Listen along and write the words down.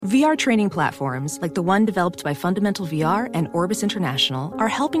VR training platforms, like the one developed by Fundamental VR and Orbis International, are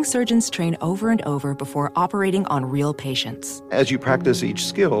helping surgeons train over and over before operating on real patients. As you practice each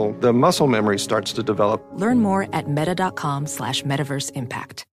skill, the muscle memory starts to develop. Learn more at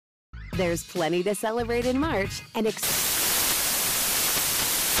meta.com/metaverseimpact. There's plenty to celebrate in March and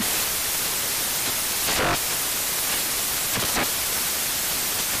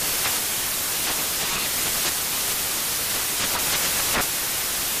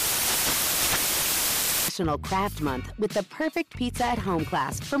National Craft Month with the perfect pizza at home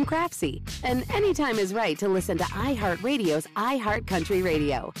class from Craftsy. And anytime is right to listen to iHeartRadio's iHeartCountry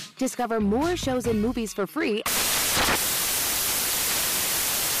Radio. Discover more shows and movies for free.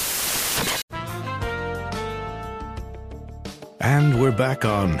 And we're back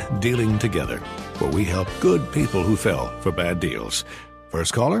on Dealing Together, where we help good people who fell for bad deals.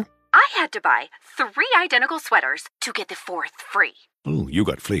 First caller? I had to buy 3 identical sweaters to get the 4th free. Oh, you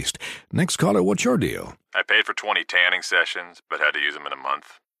got fleeced. Next caller, what's your deal? I paid for 20 tanning sessions, but had to use them in a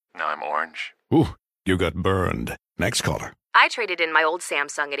month. Now I'm orange. Ooh, you got burned. Next caller. I traded in my old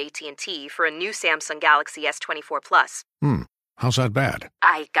Samsung at AT&T for a new Samsung Galaxy S24 Plus. How's that bad?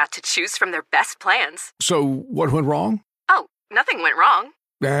 I got to choose from their best plans. So, what went wrong? Oh, nothing went wrong.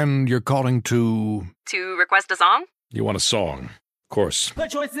 And you're calling to... To request a song? You want a song. Of course. The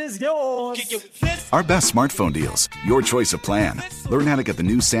choice is yours. Our best smartphone deals. Your choice of plan. Learn how to get the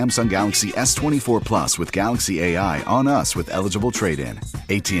new Samsung Galaxy S24 Plus with Galaxy AI on us with eligible trade-in.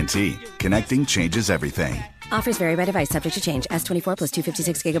 AT&T. Connecting changes everything. Offers vary by device. Subject to change. S24 plus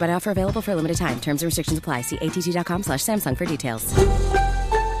 256 gigabyte offer available for a limited time. Terms and restrictions apply. See att.com/Samsung for details.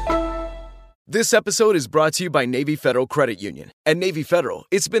 This episode is brought to you by Navy Federal Credit Union. At Navy Federal,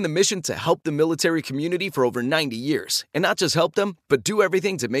 it's been the mission to help the military community for over 90 years. And not just help them, but do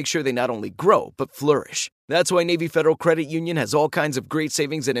everything to make sure they not only grow, but flourish. That's why Navy Federal Credit Union has all kinds of great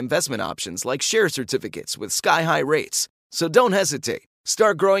savings and investment options like share certificates with sky-high rates. So don't hesitate.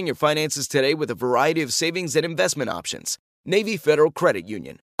 Start growing your finances today with a variety of savings and investment options. Navy Federal Credit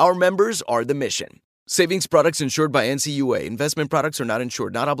Union. Our members are the mission. Savings products insured by NCUA. Investment products are not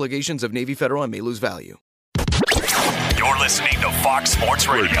insured, not obligations of Navy Federal and may lose value. You're listening to Fox Sports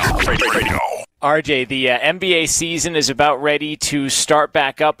Radio. RJ, the NBA season is about ready to start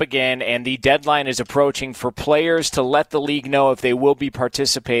back up again, and the deadline is approaching for players to let the league know if they will be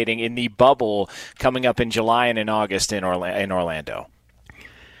participating in the bubble coming up in July and in August in Orlando.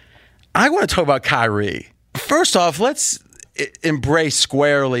 I want to talk about Kyrie. First off, let's embrace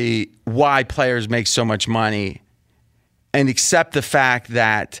squarely why players make so much money and accept the fact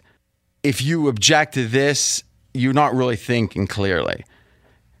that if you object to this, you're not really thinking clearly.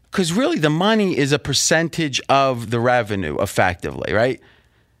 Because really the money is a percentage of the revenue effectively, right?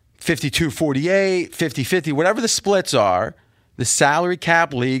 52-48, 50-50, whatever the splits are, the salary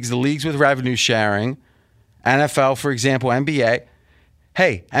cap leagues, the leagues with revenue sharing, NFL, for example, NBA.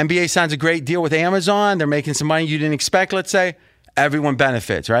 Hey, NBA signs a great deal with Amazon. They're making some money you didn't expect, let's say. Everyone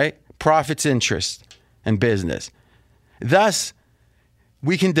benefits, right? Profits, interest, and business. Thus,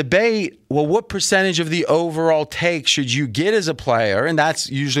 we can debate, well, what percentage of the overall take should you get as a player? And that's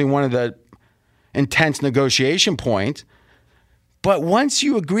usually one of the intense negotiation points. But once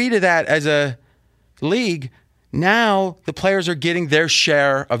you agree to that as a league, now the players are getting their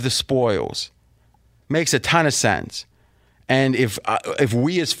share of the spoils. Makes a ton of sense. And if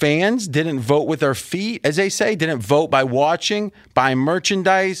we as fans didn't vote with our feet, as they say, didn't vote by watching, buying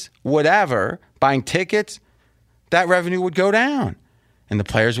merchandise, whatever, buying tickets, that revenue would go down and the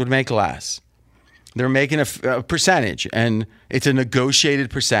players would make less. They're making a percentage, and it's a negotiated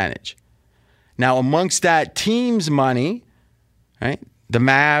percentage. Now, amongst that team's money, right, the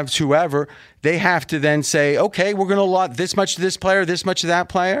Mavs, whoever, they have to then say, okay, we're going to allot this much to this player, this much to that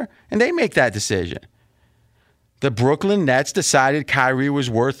player, and they make that decision. The Brooklyn Nets decided Kyrie was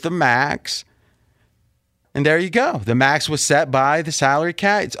worth the max. And there you go. The max was set by the salary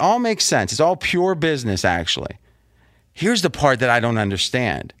cap. It all makes sense. It's all pure business, actually. Here's the part that I don't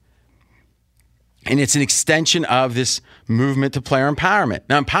understand. And it's an extension of this movement to player empowerment.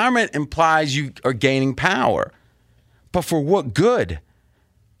 Now, empowerment implies you are gaining power. But for what good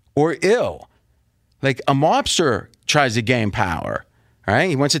or ill? Like a mobster tries to gain power, right?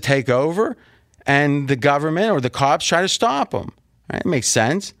 He wants to take over. And the government or the cops try to stop them. Right? It makes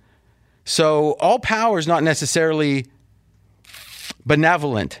sense. So all power is not necessarily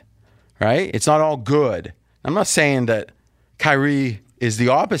benevolent, right? It's not all good. I'm not saying that Kyrie is the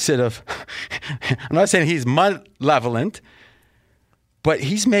opposite of, I'm not saying he's malevolent, but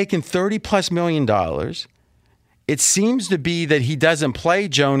he's making $30+ million. It seems to be that he doesn't play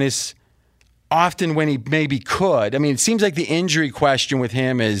Jonas often when he maybe could. I mean, it seems like the injury question with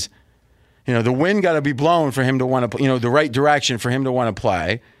him is, the wind got to be blown for him to want to, the right direction for him to want to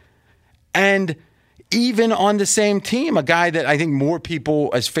play. And even on the same team, a guy that I think more people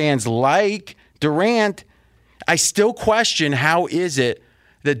as fans like, Durant, I still question how is it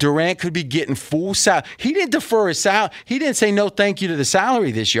that Durant could be getting full salary. He didn't defer his salary. He didn't say no thank you to the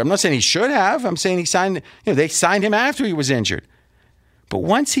salary this year. I'm not saying he should have. I'm saying he signed, they signed him after he was injured. But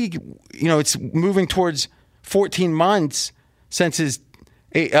once he, it's moving towards 14 months since his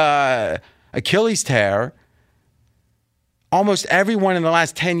Achilles tear, almost everyone in the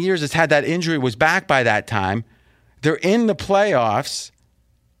last 10 years that's had that injury was back by that time. They're in the playoffs.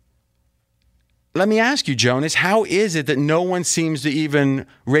 Let me ask you, Jonas, how is it that no one seems to even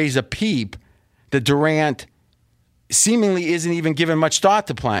raise a peep that Durant seemingly isn't even given much thought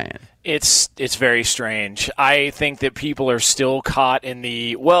to playing? It's very strange. I think that people are still caught in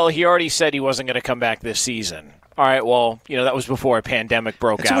the, well, he already said he wasn't going to come back this season. All right, well, that was before a pandemic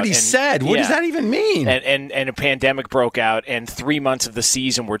broke out. That's what he said. What does that even mean? And a pandemic broke out, and 3 months of the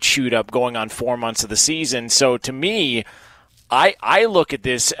season were chewed up, going on 4 months of the season. So to me, I look at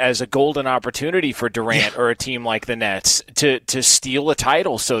this as a golden opportunity for Durant or a team like the Nets to steal a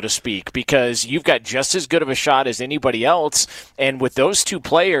title, so to speak, because you've got just as good of a shot as anybody else. And with those two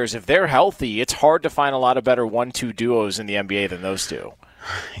players, if they're healthy, it's hard to find a lot of better 1-2 duos in the NBA than those two.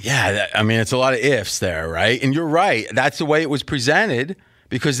 Yeah, it's a lot of ifs there, right? And you're right. That's the way it was presented,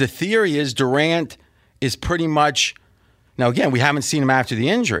 because the theory is Durant is pretty much, now again, we haven't seen him after the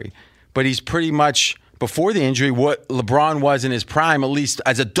injury, but he's pretty much, before the injury, what LeBron was in his prime, at least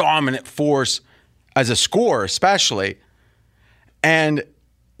as a dominant force, as a scorer especially. And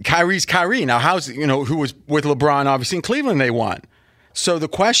Kyrie's Kyrie. Now, who was with LeBron, obviously, in Cleveland, they won. So the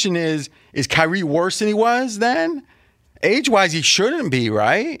question is Kyrie worse than he was then? Age-wise, he shouldn't be,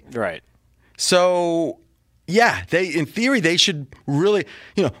 right? Right. So, yeah, in theory, they should really,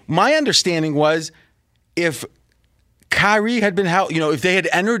 my understanding was if Kyrie had been healthy, if they had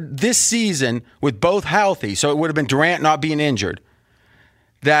entered this season with both healthy, so it would have been Durant not being injured,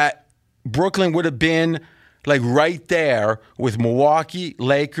 that Brooklyn would have been like right there with Milwaukee,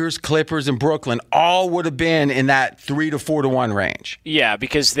 Lakers, Clippers, and Brooklyn, all would have been in that 3 to 4 to 1 range. Yeah,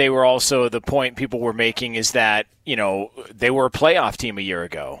 because they were also, the point people were making is that, they were a playoff team a year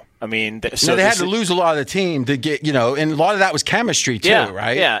ago. I mean, so they had to lose a lot of the team to get, and a lot of that was chemistry too,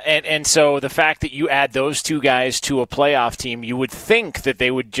 right? Yeah, and so the fact that you add those two guys to a playoff team, you would think that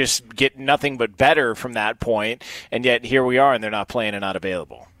they would just get nothing but better from that point, and yet here we are, and they're not playing and not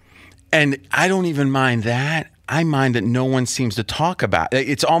available. And I don't even mind that. I mind that no one seems to talk about it.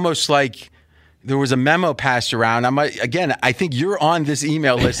 It's almost like there was a memo passed around. I think you're on this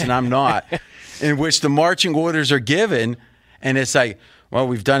email list and I'm not, in which the marching orders are given, and it's like, well,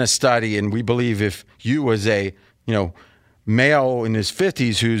 we've done a study, and we believe if you was a, male in his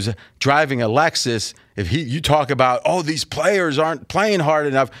 50s who's driving a Lexus, if you talk about, these players aren't playing hard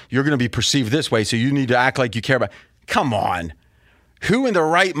enough, you're going to be perceived this way, so you need to act like you care about. Come on. Who in their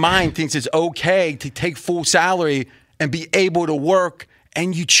right mind thinks it's okay to take full salary and be able to work,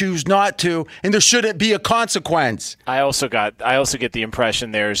 and you choose not to, and there shouldn't be a consequence? I also get the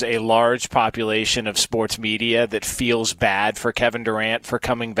impression there's a large population of sports media that feels bad for Kevin Durant for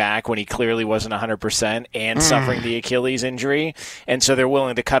coming back when he clearly wasn't 100% and suffering the Achilles injury, and so they're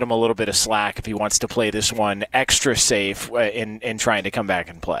willing to cut him a little bit of slack if he wants to play this one extra safe in trying to come back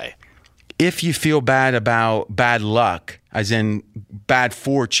and play. If you feel bad about bad luck, as in bad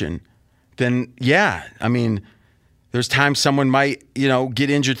fortune, then yeah, there's times someone might, get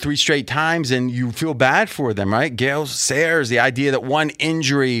injured 3 straight times and you feel bad for them, right? Gale Sayers, the idea that one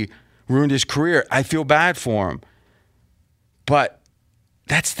injury ruined his career, I feel bad for him. But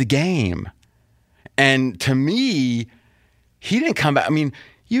that's the game. And to me, he didn't come back.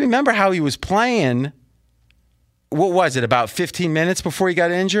 You remember how he was playing, what was it, about 15 minutes before he got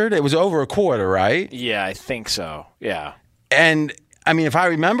injured? It was over a quarter, right? Yeah, I think so. Yeah. And, if I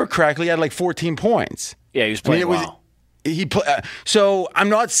remember correctly, he had like 14 points. Yeah, he was playing well. So I'm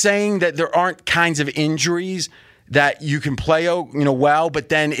not saying that there aren't kinds of injuries that you can play, well, but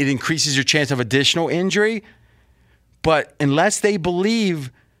then it increases your chance of additional injury. But unless they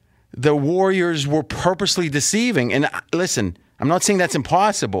believe the Warriors were purposely deceiving, and listen, I'm not saying that's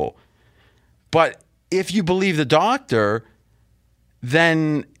impossible, but if you believe the doctor,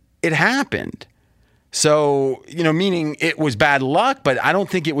 then it happened. So, meaning it was bad luck, but I don't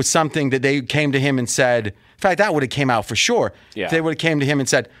think it was something that they came to him and said. In fact, that would have came out for sure. Yeah. If they would have came to him and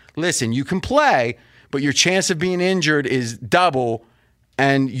said, listen, you can play, but your chance of being injured is double,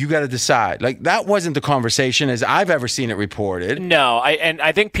 and you got to decide. Like, that wasn't the conversation as I've ever seen it reported. No,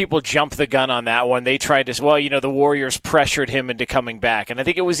 I think people jumped the gun on that one. They tried to, the Warriors pressured him into coming back. And I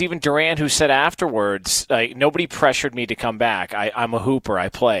think it was even Durant who said afterwards, like, nobody pressured me to come back. I'm a hooper. I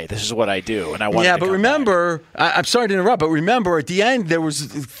play. This is what I do. And I want to come back. Remember, I'm sorry to interrupt, but remember at the end there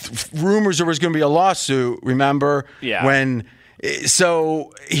was rumors there was going to be a lawsuit, remember? Yeah.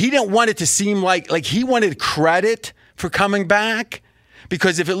 So he didn't want it to seem like he wanted credit for coming back.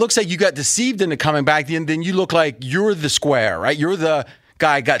 Because if it looks like you got deceived into coming back, then you look like you're the square, right? You're the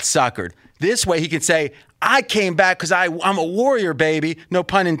guy got suckered. This way he can say, I came back because I'm a Warrior, baby. No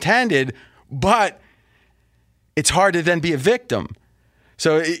pun intended. But it's hard to then be a victim.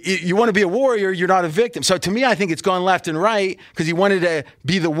 So you want to be a Warrior, you're not a victim. So to me, I think it's gone left and right because he wanted to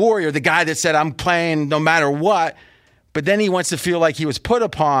be the Warrior, the guy that said, I'm playing no matter what. But then he wants to feel like he was put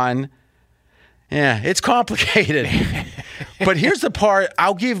upon. Yeah, it's complicated. But here's the part.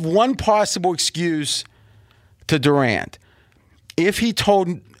 I'll give one possible excuse to Durant. If he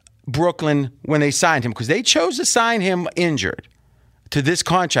told Brooklyn when they signed him, because they chose to sign him injured to this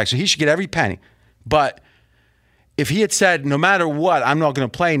contract, so he should get every penny. But if he had said, no matter what, I'm not going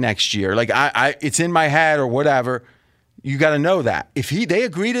to play next year, like it's in my head or whatever, you got to know that. If they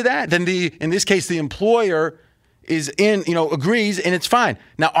agree to that, then in this case, the employer agrees, and it's fine.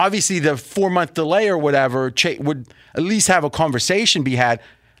 Now, obviously, the 4-month delay or whatever would at least have a conversation be had.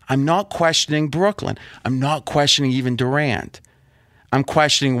 I'm not questioning Brooklyn. I'm not questioning even Durant. I'm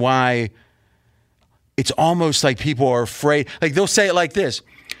questioning why it's almost like people are afraid. Like, they'll say it like this.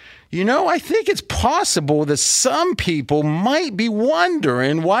 I think it's possible that some people might be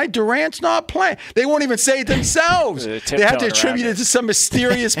wondering why Durant's not playing. They won't even say it themselves. They have to attribute it to some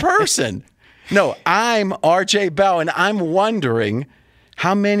mysterious person. No, I'm RJ Bell, and I'm wondering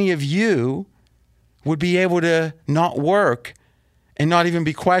how many of you would be able to not work and not even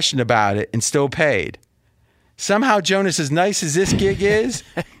be questioned about it and still paid. Somehow, Jonas, as nice as this gig is,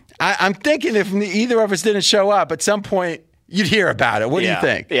 I'm thinking if either of us didn't show up, at some point, you'd hear about it. What do you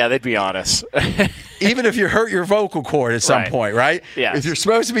think? Yeah, they'd be honest. Even if you hurt your vocal cord at some point, right? Yeah. If you're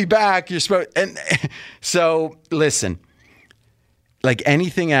supposed to be back, you're supposed. And so, listen, like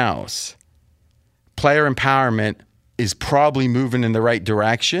anything else, player empowerment is probably moving in the right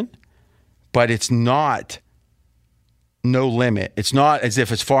direction, but it's not no limit. It's not as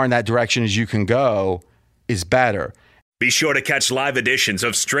if as far in that direction as you can go is better. Be sure to catch live editions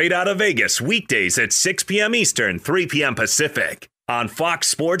of Straight Outta Vegas weekdays at 6 p.m. Eastern, 3 p.m. Pacific on Fox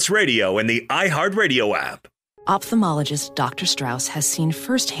Sports Radio and the iHeartRadio app. Ophthalmologist Dr. Strauss has seen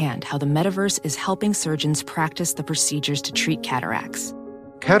firsthand how the metaverse is helping surgeons practice the procedures to treat cataracts.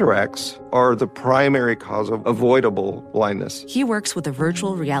 Cataracts are the primary cause of avoidable blindness. He works with a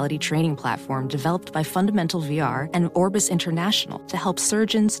virtual reality training platform developed by Fundamental VR and Orbis International to help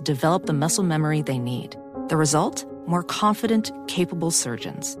surgeons develop the muscle memory they need. The result? More confident, capable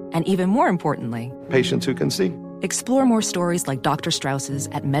surgeons. And even more importantly, patients who can see. Explore more stories like Dr. Strauss's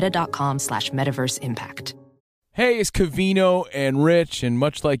at meta.com/metaverseimpact. Hey, it's Covino and Rich, and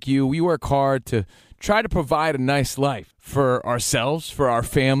much like you, we work hard to try to provide a nice life for ourselves, for our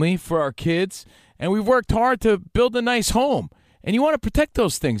family, for our kids, and we've worked hard to build a nice home. And you want to protect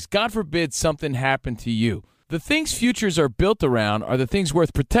those things. God forbid something happened to you. The things futures are built around are the things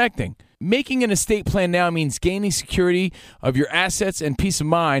worth protecting. Making an estate plan now means gaining security of your assets and peace of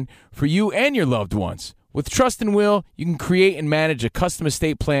mind for you and your loved ones. With Trust and Will, you can create and manage a custom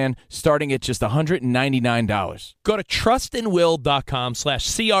estate plan starting at just $199. Go to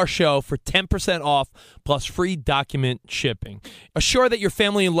trustandwill.com/CR show for 10% off plus free document shipping. Assure that your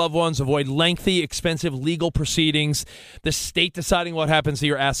family and loved ones avoid lengthy, expensive legal proceedings, the state deciding what happens to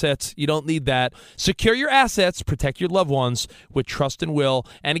your assets. You don't need that. Secure your assets, protect your loved ones with Trust and Will.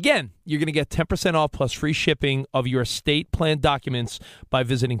 And again, you're going to get 10% off plus free shipping of your estate plan documents by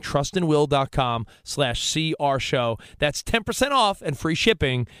visiting trustandwill.com/CR show. That's 10% off and free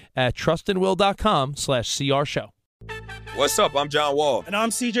shipping at trustandwill.com/CR show. What's up? I'm John Wall. And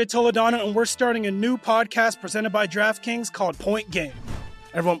I'm CJ Toledano, and we're starting a new podcast presented by DraftKings called Point Game.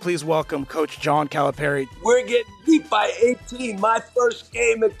 Everyone, please welcome Coach John Calipari. We're getting beat by 18. My first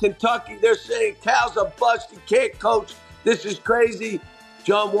game in Kentucky, they're saying Cal's a bust. He can't coach. This is crazy.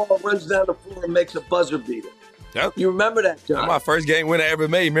 John Wall runs down the floor and makes a buzzer beater. Yep. You remember that, John? That's my first game winner I ever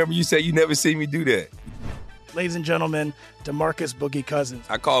made. Remember you said you never see me do that. Ladies and gentlemen, DeMarcus Boogie Cousins.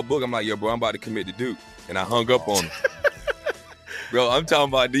 I called Boog. I'm like, yo, bro, I'm about to commit to Duke. And I hung up on him. Bro, I'm talking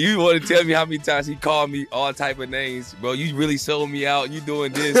about, do you want to tell me how many times he called me all type of names? Bro, you really sold me out. You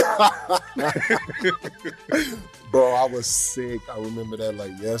doing this. Bro, I was sick. I remember that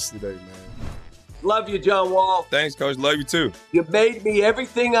like yesterday, man. Love you, John Wall. Thanks, Coach. Love you too. You made me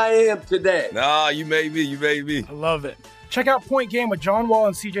everything I am today. Nah, you made me. You made me. I love it. Check out Point Game with John Wall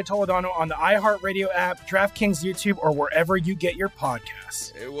and CJ Toledano on the iHeartRadio app, DraftKings YouTube, or wherever you get your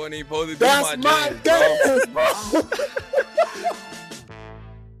podcasts. It wasn't even supposed to be That's my dance,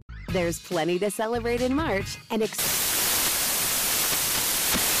 There's plenty to celebrate in March and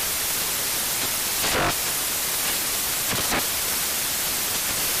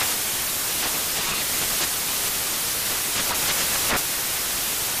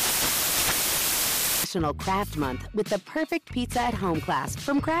National Craft Month with the perfect pizza at home class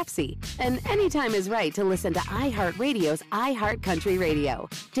from Craftsy. And anytime is right to listen to iHeartRadio's iHeart Country Radio.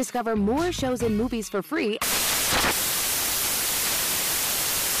 Discover more shows and movies for free.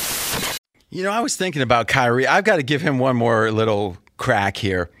 You know, I was thinking about Kyrie. I've got to give him one more little crack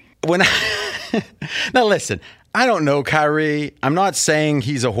here. Now listen, I don't know Kyrie. I'm not saying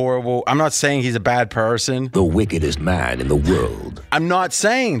he's I'm not saying he's a bad person. The wickedest man in the world. I'm not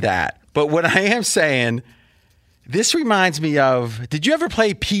saying that. But what I am saying, this reminds me of, did you ever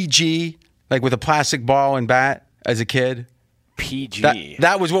play PG, like with a plastic ball and bat as a kid? PG.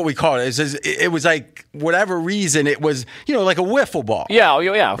 That was what we called it. It was like, whatever reason, it was, like a wiffle ball. Yeah,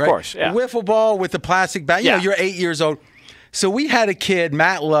 of course. Yeah. A wiffle ball with the plastic bat. You know, you're 8 years old. So we had a kid,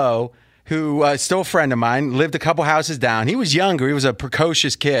 Matt Lowe, who is still a friend of mine, lived a couple houses down. He was younger. He was a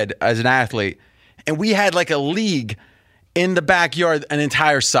precocious kid as an athlete. And we had like a league in the backyard an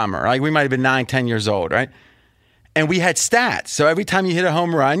entire summer. Like we might have been 9, 10 years old, right? And we had stats. So every time you hit a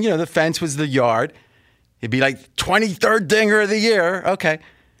home run, the fence was the yard. It'd be like 23rd dinger of the year. Okay.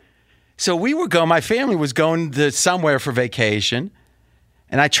 So my family was going to somewhere for vacation.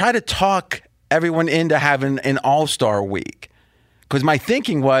 And I tried to talk everyone into having an all-star week. Because my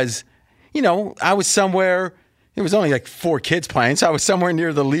thinking was, I was somewhere, it was only like 4 kids playing. So I was somewhere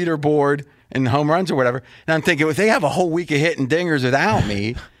near the leaderboard in home runs or whatever. And I'm thinking, if they have a whole week of hitting dingers without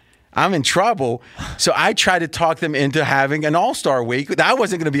me, I'm in trouble. So I tried to talk them into having an all-star week that I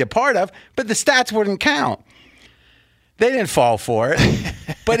wasn't going to be a part of, but the stats wouldn't count. They didn't fall for it.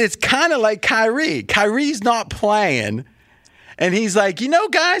 But it's kind of like Kyrie. Kyrie's not playing. And he's like,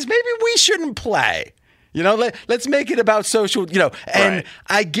 guys, maybe we shouldn't play. Let's make it about social, and right.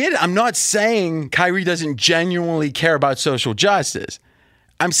 I get it. I'm not saying Kyrie doesn't genuinely care about social justice.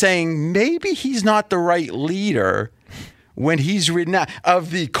 I'm saying maybe he's not the right leader when he's ridden out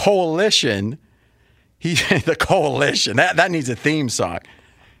of the coalition. The coalition, that needs a theme song.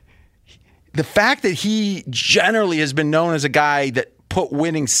 The fact that he generally has been known as a guy that put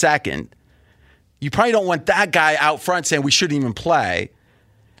winning second, you probably don't want that guy out front saying we shouldn't even play.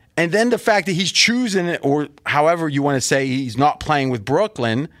 And then the fact that he's choosing it, or however you want to say he's not playing with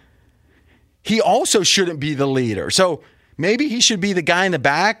Brooklyn, he also shouldn't be the leader. So maybe he should be the guy in the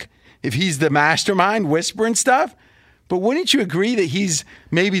back if he's the mastermind whispering stuff. But wouldn't you agree that he's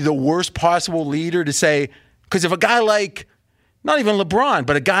maybe the worst possible leader to say, because if a guy like, not even LeBron,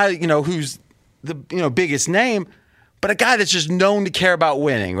 but a guy, who's the biggest name, but a guy that's just known to care about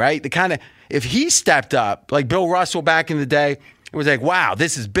winning, right? The kind of, if he stepped up, like Bill Russell back in the day, it was like, wow,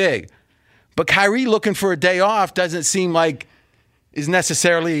 this is big. But Kyrie looking for a day off doesn't seem like is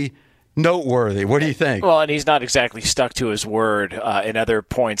necessarily noteworthy. What do you think? Well, and he's not exactly stuck to his word in other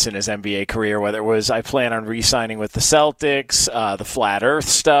points in his NBA career, whether it was I plan on re-signing with the Celtics, the flat earth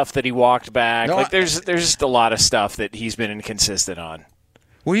stuff that he walked back. There's just a lot of stuff that he's been inconsistent on.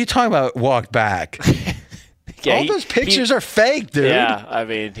 What are you talking about, walked back? Yeah, all those pictures are fake, dude. Yeah, I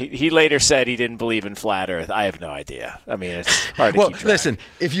mean, he later said he didn't believe in flat earth. I have no idea. I mean, it's hard to keep track. Listen,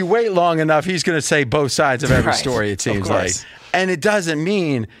 if you wait long enough, he's going to say both sides of every story, it seems like. And it doesn't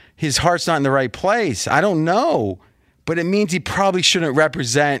mean his heart's not in the right place. I don't know. But it means he probably shouldn't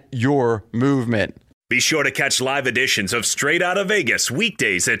represent your movement. Be sure to catch live editions of Straight Outta Vegas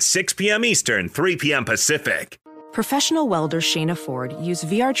weekdays at 6 p.m. Eastern, 3 p.m. Pacific. Professional welder Shayna Ford used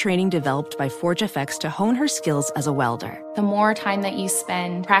VR training developed by ForgeFX to hone her skills as a welder. The more time that you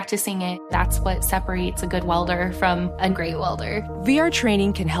spend practicing it, that's what separates a good welder from a great welder. VR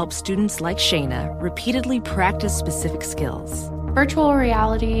training can help students like Shayna repeatedly practice specific skills. Virtual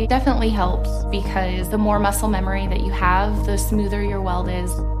reality definitely helps because the more muscle memory that you have, the smoother your weld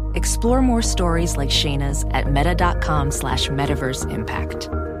is. Explore more stories like Shayna's at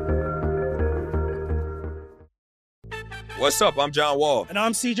meta.com/metaverseimpact. What's up? I'm John Wall. And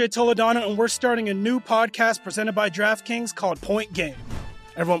I'm CJ Toledano, and we're starting a new podcast presented by DraftKings called Point Game.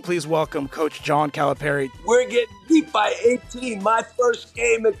 Everyone, please welcome Coach John Calipari. We're getting beat by 18. My first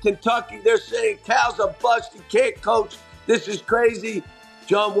game in Kentucky, they're saying Cal's a bust. He can't coach. This is crazy.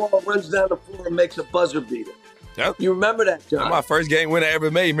 John Wall runs down the floor and makes a buzzer beater. Yep. You remember that, John? That's my first game win I ever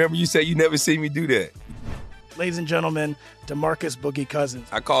made. Remember you said you never seen me do that. Ladies and gentlemen, DeMarcus Boogie Cousins.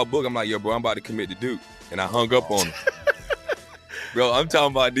 I called Boog. I'm like, yo, bro, I'm about to commit to Duke. And I hung up on him. Bro, I'm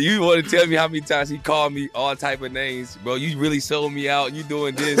talking about, do you want to tell me how many times he called me all type of names? Bro, you really sold me out. You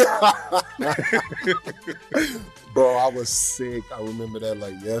doing this. Bro, I was sick. I remember that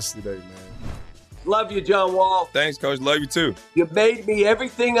like yesterday, man. Love you, John Wall. Thanks, Coach. Love you, too. You made me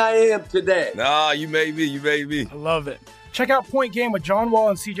everything I am today. Nah, you made me. You made me. I love it. Check out Point Game with John Wall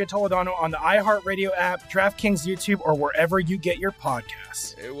and CJ Toledano on the iHeartRadio app, DraftKings YouTube, or wherever you get your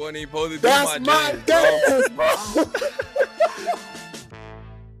podcasts. It wasn't even supposed to be That's my game, bro.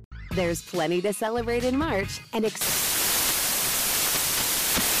 There's plenty to celebrate in March and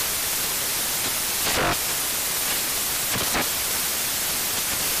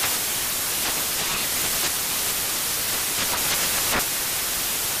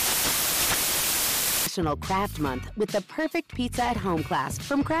National Craft Month with the perfect pizza at home class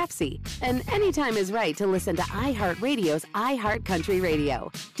from Craftsy. And anytime is right to listen to iHeartRadio's iHeart Country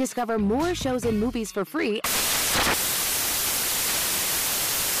Radio. Discover more shows and movies for free.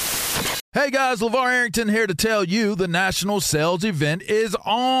 Hey guys, LeVar Arrington here to tell you the national sales event is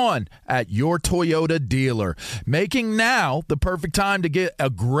on at your Toyota dealer, making now the perfect time to get a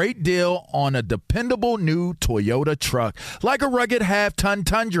great deal on a dependable new Toyota truck, like a rugged half-ton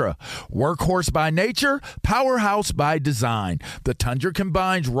Tundra. Workhorse by nature, powerhouse by design. The Tundra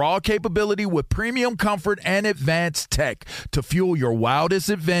combines raw capability with premium comfort and advanced tech to fuel your wildest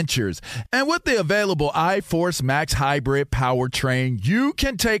adventures. And with the available iForce Max Hybrid powertrain, you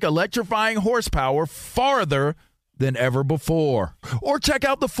can take electrifying horsepower farther than ever before. Or check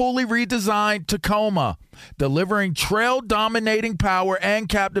out the fully redesigned Tacoma, delivering trail-dominating power and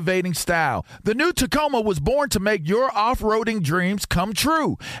captivating style. The new Tacoma was born to make your off-roading dreams come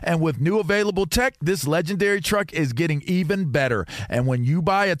true. And with new available tech, this legendary truck is getting even better. And when you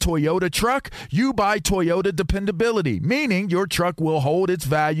buy a Toyota truck, you buy Toyota dependability, meaning your truck will hold its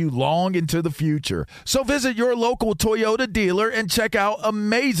value long into the future. So visit your local Toyota dealer and check out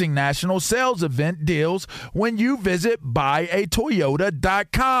amazing national sales event deals when you visit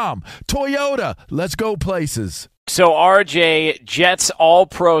buyatoyota.com. Toyota, let's go places. So, RJ, Jets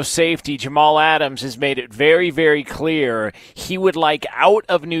All-Pro safety Jamal Adams has made it very, very clear he would like out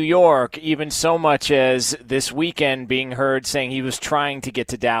of New York, even so much as this weekend being heard saying he was trying to get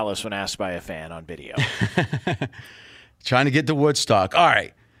to Dallas when asked by a fan on video. Trying to get to Woodstock. All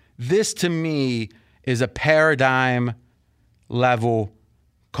right. This, to me, is a paradigm-level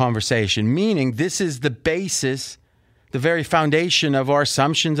conversation, meaning this is the basis, the very foundation of our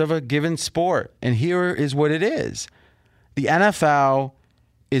assumptions of a given sport. And here is what it is. The NFL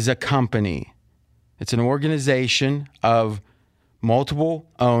is a company. It's an organization of multiple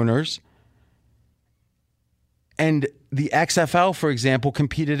owners. And the XFL, for example,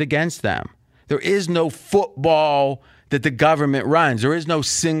 competed against them. There is no football that the government runs. There is no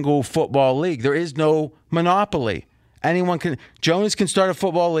single football league. There is no monopoly. Anyone can. Jonas can start a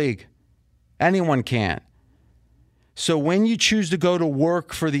football league. Anyone can. So when you choose to go to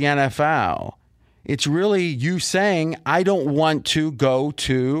work for the NFL, it's really you saying, I don't want to go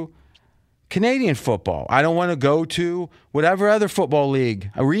to Canadian football. I don't want to go to whatever other football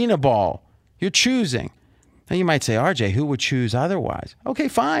league, arena ball. You're choosing. Now you might say, RJ, who would choose otherwise? Okay,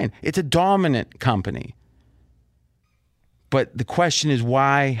 fine. It's a dominant company. But the question is,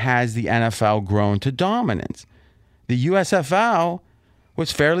 why has the NFL grown to dominance? The USFL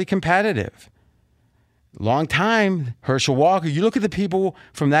was fairly competitive. Long time, Herschel Walker. You look at the people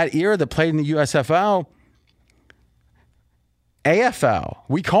from that era that played in the USFL, AFL.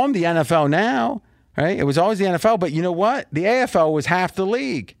 We call them the NFL now, right? It was always the NFL, but you know what? The AFL was half the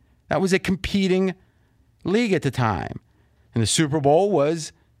league. That was a competing league at the time. And the Super Bowl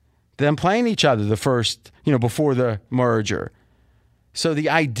was them playing each other the first, before the merger. So the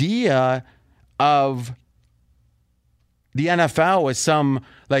idea of the NFL is some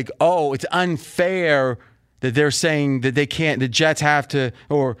it's unfair that they're saying that they can't, the Jets have to,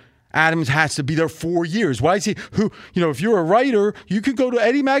 or Adams has to be there 4 years. Why is he, if you're a writer, you can go to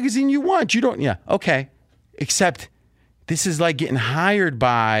any magazine you want. You don't, okay. Except this is like getting hired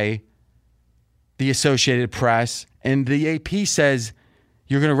by the Associated Press, and the AP says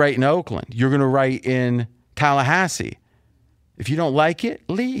you're going to write in Oakland. You're going to write in Tallahassee. If you don't like it,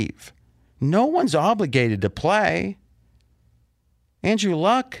 leave. No one's obligated to play. Andrew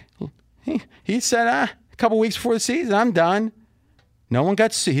Luck, he said, a couple weeks before the season, I'm done. No one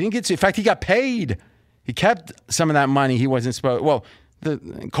got sued. He didn't get sued. In fact, he got paid. He kept some of that money he wasn't supposed. Well, the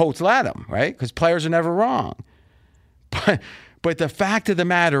Colts let him, right? Because players are never wrong. But the fact of the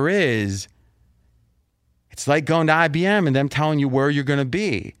matter is, It's like going to IBM and them telling you where you're going to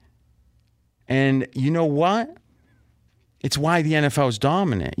be. And you know what? It's why the NFL is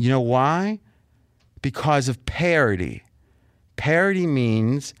dominant. You know why? Because of parity. Parity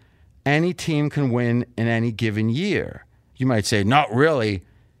means any team can win in any given year. You might say, not really.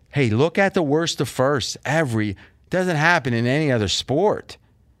 Hey, look at the worst of first. Doesn't happen in any other sport.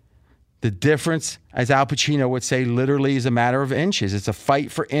 The difference, as Al Pacino would say, literally is a matter of inches. It's a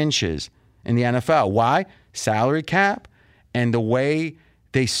fight for inches in the NFL. Why? Salary cap and the way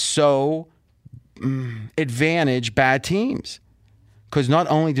they so advantage bad teams. Because not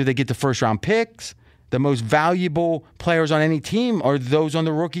only do they get the first round picks, the most valuable players on any team are those on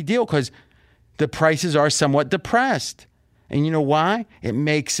the rookie deal because the prices are somewhat depressed. And you know why? It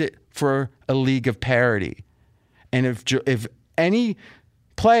makes it for a league of parity. And if any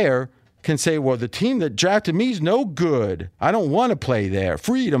player can say, well, the team that drafted me is no good. I don't want to play there.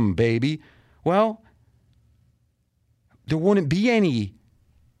 Freedom, baby. Well, there wouldn't be any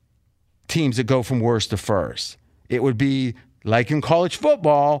teams that go from worst to first. It would be, like in college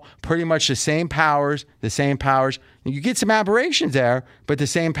football, pretty much the same powers. You get some aberrations there, but the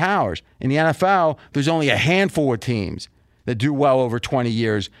same powers. In the NFL, there's only a handful of teams that do well over 20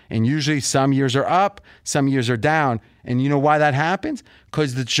 years. And usually some years are up, some years are down. And you know why that happens?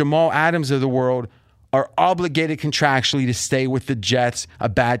 Because the Jamal Adams of the world are obligated contractually to stay with the Jets, a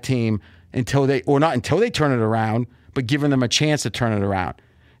bad team, not until they turn it around, but giving them a chance to turn it around.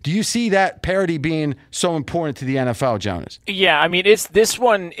 Do you see that parity being so important to the NFL, Jonas? Yeah, I mean,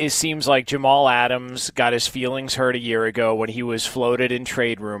 it seems like Jamal Adams got his feelings hurt a year ago when he was floated in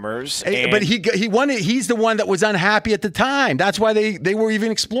trade rumors. But he won it. He's the one that was unhappy at the time. That's why they were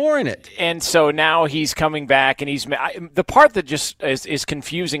even exploring it. And so now he's coming back, and the part that just is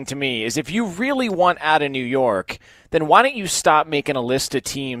confusing to me is if you really want out of New York, then why don't you stop making a list of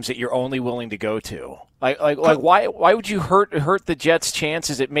teams that you're only willing to go to? Like why would you hurt the Jets'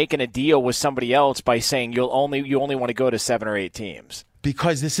 chances at making a deal with somebody else by saying you only want to go to 7 or 8 teams?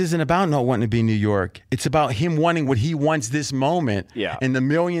 Because this isn't about not wanting to be in New York. It's about him wanting what he wants this moment. Yeah. And the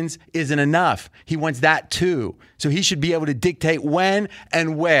millions isn't enough. He wants that too. So he should be able to dictate when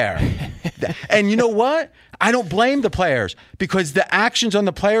and where. And you know what? I don't blame the players because the actions on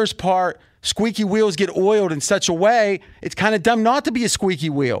the players' part, squeaky wheels get oiled in such a way, it's kind of dumb not to be a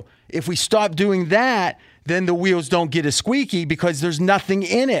squeaky wheel. If we stop doing that, then the wheels don't get as squeaky because there's nothing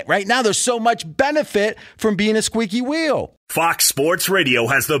in it. Right now, there's so much benefit from being a squeaky wheel. Fox Sports Radio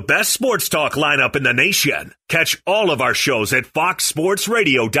has the best sports talk lineup in the nation. Catch all of our shows at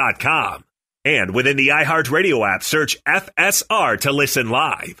foxsportsradio.com. And within the iHeartRadio app, search FSR to listen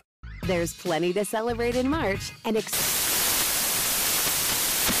live. There's plenty to celebrate in March and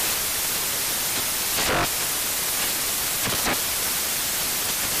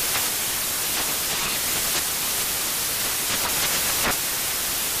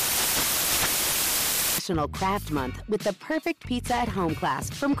National Craft Month with the perfect pizza at home class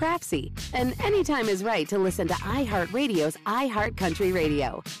from Craftsy. And anytime is right to listen to iHeartRadio's iHeart Country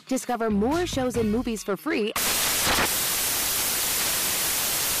Radio. Discover more shows and movies for free.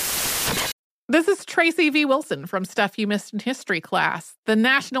 This is Tracy V. Wilson from Stuff You Missed in History class. The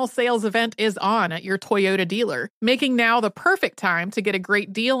national sales event is on at your Toyota dealer, making now the perfect time to get a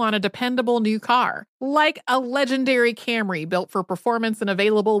great deal on a dependable new car. Like a legendary Camry built for performance and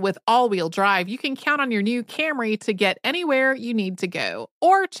available with all-wheel drive, you can count on your new Camry to get anywhere you need to go.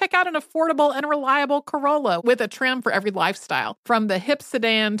 Or check out an affordable and reliable Corolla with a trim for every lifestyle. From the hip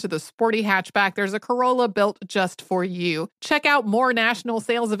sedan to the sporty hatchback, there's a Corolla built just for you. Check out more national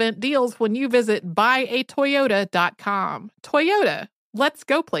sales event deals when you visit buyatoyota.com. Toyota, let's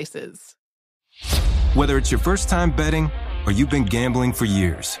go places. Whether it's your first time betting or you've been gambling for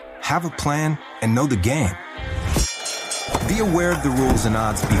years, have a plan and know the game. Be aware of the rules and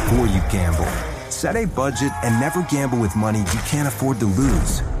odds before you gamble. Set a budget and never gamble with money you can't afford to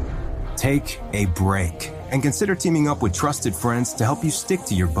lose. Take a break and consider teaming up with trusted friends to help you stick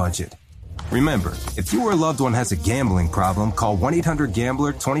to your budget. Remember, if you or a loved one has a gambling problem, call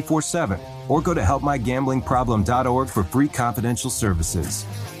 1-800-GAMBLER 24/7 or go to helpmygamblingproblem.org for free confidential services.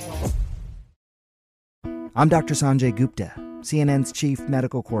 I'm Dr. Sanjay Gupta, CNN's chief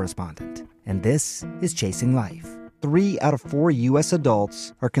medical correspondent, and this is Chasing Life. 3 out of 4 U.S.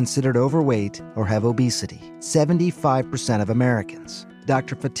 adults are considered overweight or have obesity. 75% of Americans.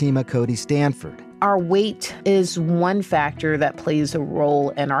 Dr. Fatima Cody Stanford. Our weight is one factor that plays a role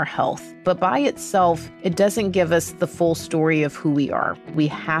in our health, but by itself, it doesn't give us the full story of who we are. We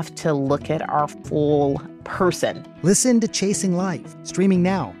have to look at our full person. Listen to Chasing Life, streaming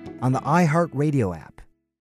now on the iHeartRadio app,